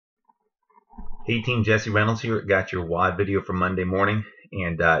Hey team, Jesse Reynolds here. Got your WOD video for Monday morning,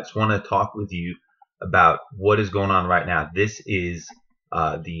 and just want to talk with you about what is going on right now. This is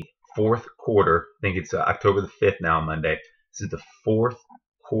the fourth quarter. I think it's October the 5th now, Monday. This is the fourth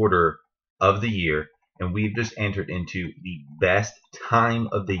quarter of the year, and we've just entered into the best time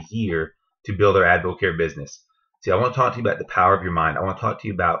of the year to build our AdvoCare business. See, I want to talk to you about the power of your mind. I want to talk to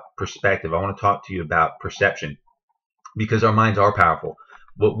you about perspective. I want to talk to you about perception because our minds are powerful.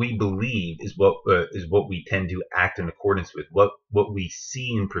 What we believe is what we tend to act in accordance with. What we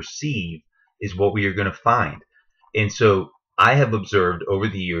see and perceive is what we are going to find. And so I have observed over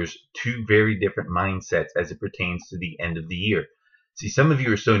the years two very different mindsets as it pertains to the end of the year. See, some of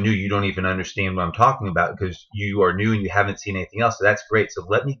you are so new you don't even understand what I'm talking about because you are new and you haven't seen anything else. So that's great. So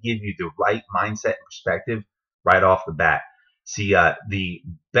let me give you the right mindset and perspective right off the bat. See, the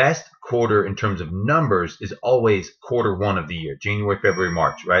best quarter in terms of numbers is always quarter one of the year, January, February,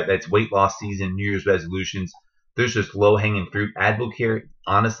 March, right? That's weight loss season, New Year's resolutions. There's just low hanging fruit. AdvoCare,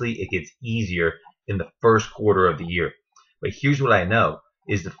 honestly, it gets easier in the first quarter of the year. But here's what I know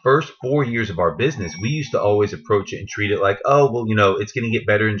is the first 4 years of our business, we used to always approach it and treat it like, oh, well, it's going to get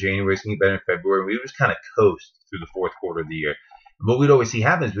better in January, it's going to get better in February. We would just kind of coast through the fourth quarter of the year. What we'd always see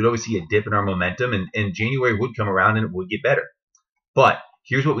happen is we'd always see a dip in our momentum, and January would come around and it would get better. But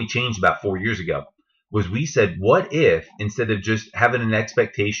here's what we changed about 4 years ago was we said, what if instead of just having an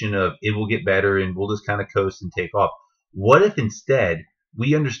expectation of it will get better and we'll just kind of coast and take off, what if instead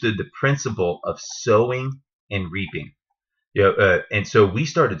we understood the principle of sowing and reaping? And so we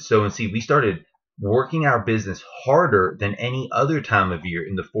started sowing seed. We started working our business harder than any other time of year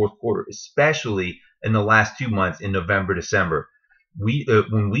in the fourth quarter, especially in the last 2 months in November, December.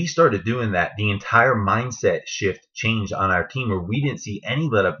 When we started doing that, the entire mindset shift changed on our team, where we didn't see any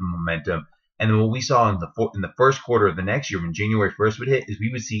let up in momentum. And then what we saw in the first quarter of the next year, when January 1st would hit, is we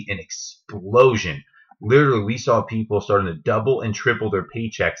would see an explosion. Literally, we saw people starting to double and triple their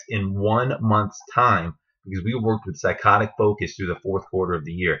paychecks in 1 month's time because we worked with psychotic focus through the fourth quarter of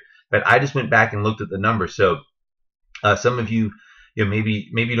the year. But I just went back and looked at the numbers. So some of you,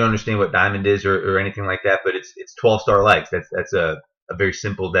 maybe you don't understand what diamond is or anything like that, but it's 12-star legs. That's a very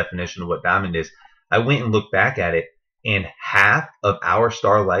simple definition of what diamond is. I went and looked back at it, and half of our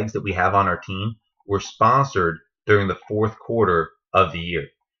star legs that we have on our team were sponsored during the fourth quarter of the year.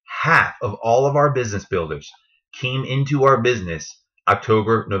 Half of all of our business builders came into our business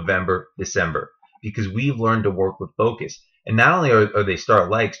October, November, December, because we've learned to work with focus. And not only are they star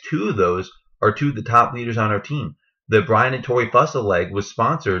legs, two of those are two of the top leaders on our team. The Brian and Tori Fussell leg was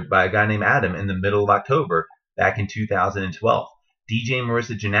sponsored by a guy named Adam in the middle of October back in 2012. DJ and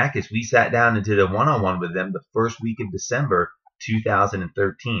Marissa Janakis, we sat down and did a one-on-one with them the first week of December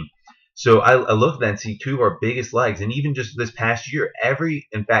 2013. So I look at that and see two of our biggest legs. And even just this past year,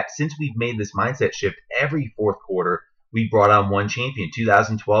 in fact, since we've made this mindset shift, every fourth quarter, we brought on one champion.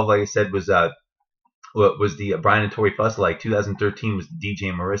 2012, like I said, was the Brian and Tori Fussell leg. 2013 was the DJ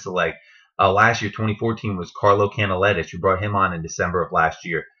and Marissa leg. Last year, 2014, was Carlo Canaletti. We brought him on in December of last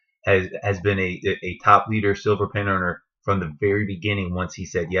year. Has been a top leader, silver pin earner from the very beginning once he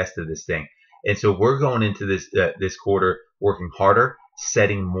said yes to this thing. And so we're going into this quarter working harder,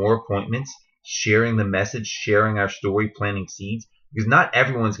 setting more appointments, sharing the message, sharing our story, planting seeds, because not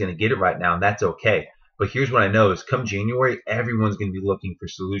everyone's going to get it right now, and that's okay. But here's what I know is come January, everyone's going to be looking for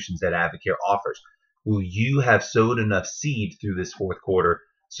solutions that AdvoCare offers. Will you have sowed enough seed through this fourth quarter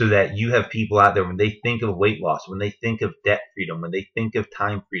so that you have people out there when they think of weight loss, when they think of debt freedom, when they think of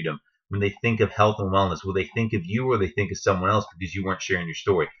time freedom, when they think of health and wellness, will they think of you or they think of someone else because you weren't sharing your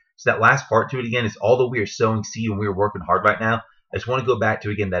story? So that last part to it again is, although we are sowing seed and we are working hard right now, I just want to go back to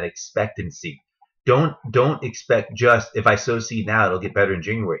again that expectancy. Don't expect just if I sow seed now it'll get better in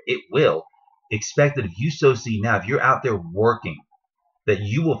January. It will. Expect that if you sow seed now, if you're out there working, that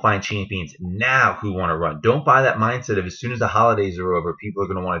you will find champions now who want to run. Don't buy that mindset of as soon as the holidays are over, people are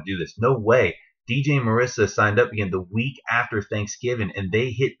going to want to do this. No way. DJ and Marissa signed up again the week after Thanksgiving, and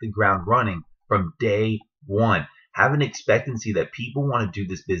they hit the ground running from day one. Have an expectancy that people want to do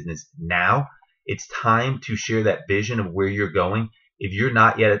this business now. It's time to share that vision of where you're going. If you're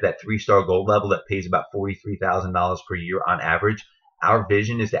not yet at that 3-star gold level that pays about $43,000 per year on average, our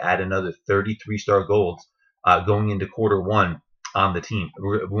vision is to add another 33-star golds going into quarter one on the team.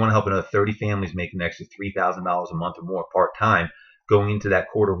 We want to help another 30 families make an extra $3,000 a month or more part-time going into that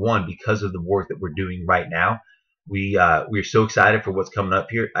quarter one because of the work that we're doing right now. We're so excited for what's coming up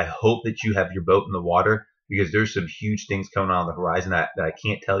here. I hope that you have your boat in the water because there's some huge things coming on the horizon that I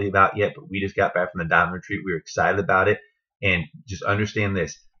can't tell you about yet, but we just got back from the Diamond Retreat. We were excited about it. And just understand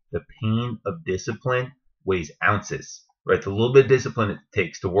this, the pain of discipline weighs ounces. right? The little bit of discipline it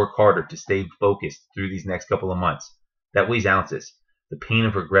takes to work harder, to stay focused through these next couple of months, that weighs ounces. The pain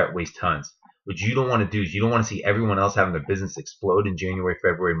of regret weighs tons. What you don't want to do is you don't want to see everyone else having their business explode in January,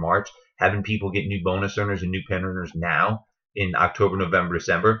 February, March, having people get new bonus earners and new pen earners now in October, November,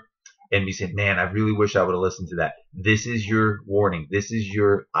 December, and be saying, man, I really wish I would have listened to that. This is your warning. This is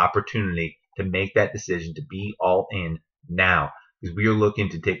your opportunity to make that decision, to be all in now, because we are looking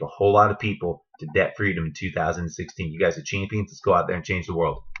to take a whole lot of people to debt freedom in 2016. You guys are champions. Let's go out there and change the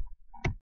world.